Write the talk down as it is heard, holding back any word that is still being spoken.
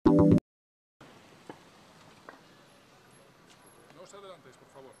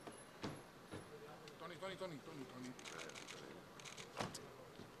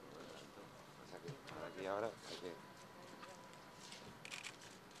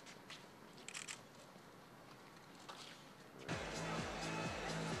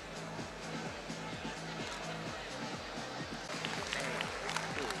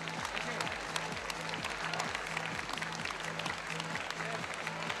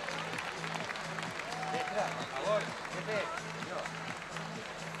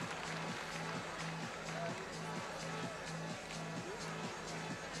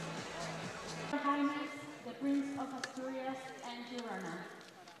Her Highness, the Prince of Asturias and Girona.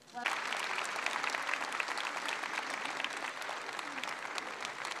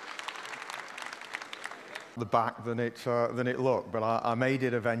 The back than it looked, but I made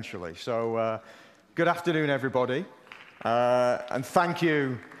it eventually. So good afternoon, everybody, and thank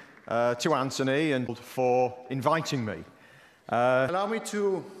you to Anthony and for inviting me. Allow me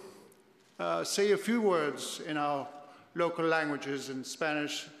to say a few words in our local languages, in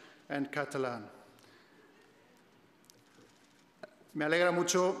Spanish and Catalan. Me alegra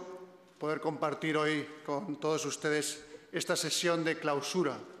mucho poder compartir hoy con todos ustedes esta sesión de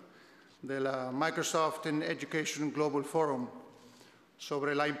clausura de la Microsoft in Education Global Forum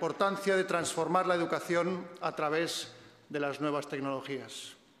sobre la importancia de transformar la educación a través de las nuevas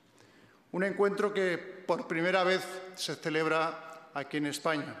tecnologías. Un encuentro que por primera vez se celebra aquí en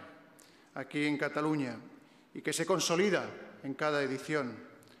España, aquí en Cataluña, y que se consolida en cada edición.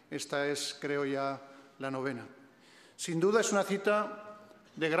 Esta es, creo, ya la 9ª. Sin duda es una cita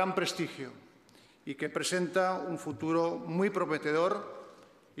de gran prestigio y que presenta un futuro muy prometedor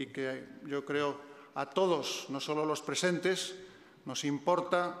y que yo creo a todos, no solo los presentes, nos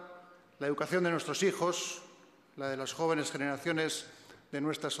importa la educación de nuestros hijos, la de las jóvenes generaciones de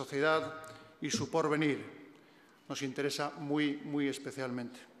nuestra sociedad y su porvenir. Nos interesa muy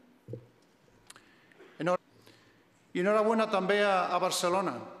especialmente. I enhorabona també a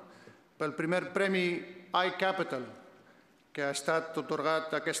Barcelona pel primer premi iCapital, que ha estat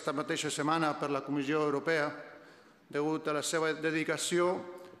atorgat aquesta mateixa setmana per la Comissió Europea degut a la seva dedicació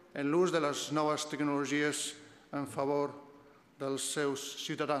en l'ús de les noves tecnologies en favor dels seus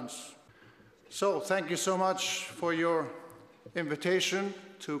ciutadans. So, thank you so much for your invitation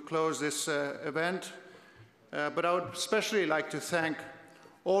to close this event, but I would especially like to thank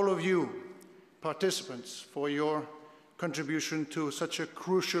all of you participants for your contribution to such a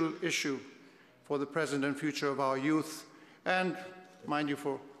crucial issue for the present and future of our youth and, mind you,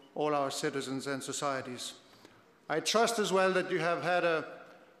 for all our citizens and societies. I trust as well that you have had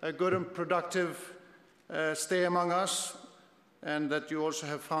a good and productive stay among us and that you also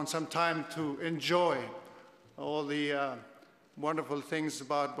have found some time to enjoy all the wonderful things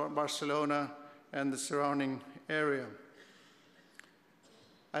about Barcelona and the surrounding area.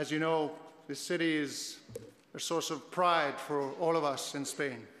 As you know, this city is a source of pride for all of us in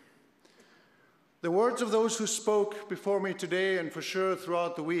Spain. The words of those who spoke before me today and for sure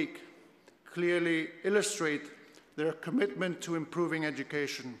throughout the week clearly illustrate their commitment to improving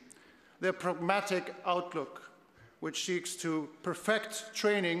education, their pragmatic outlook, which seeks to perfect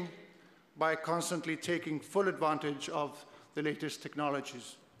training by constantly taking full advantage of the latest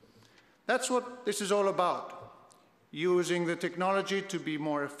technologies. That's what this is all about, using the technology to be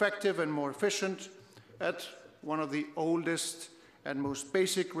more effective and more efficient at one of the oldest and most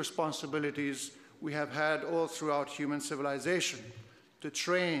basic responsibilities we have had all throughout human civilization, to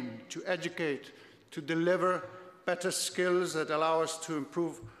train, to educate, to deliver better skills that allow us to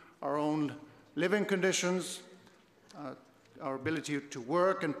improve our own living conditions, our ability to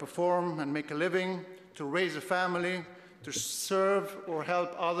work and perform and make a living, to raise a family, to serve or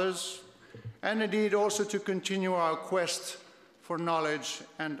help others, and indeed also to continue our quest for knowledge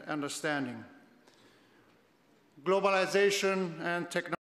and understanding. Globalization and technology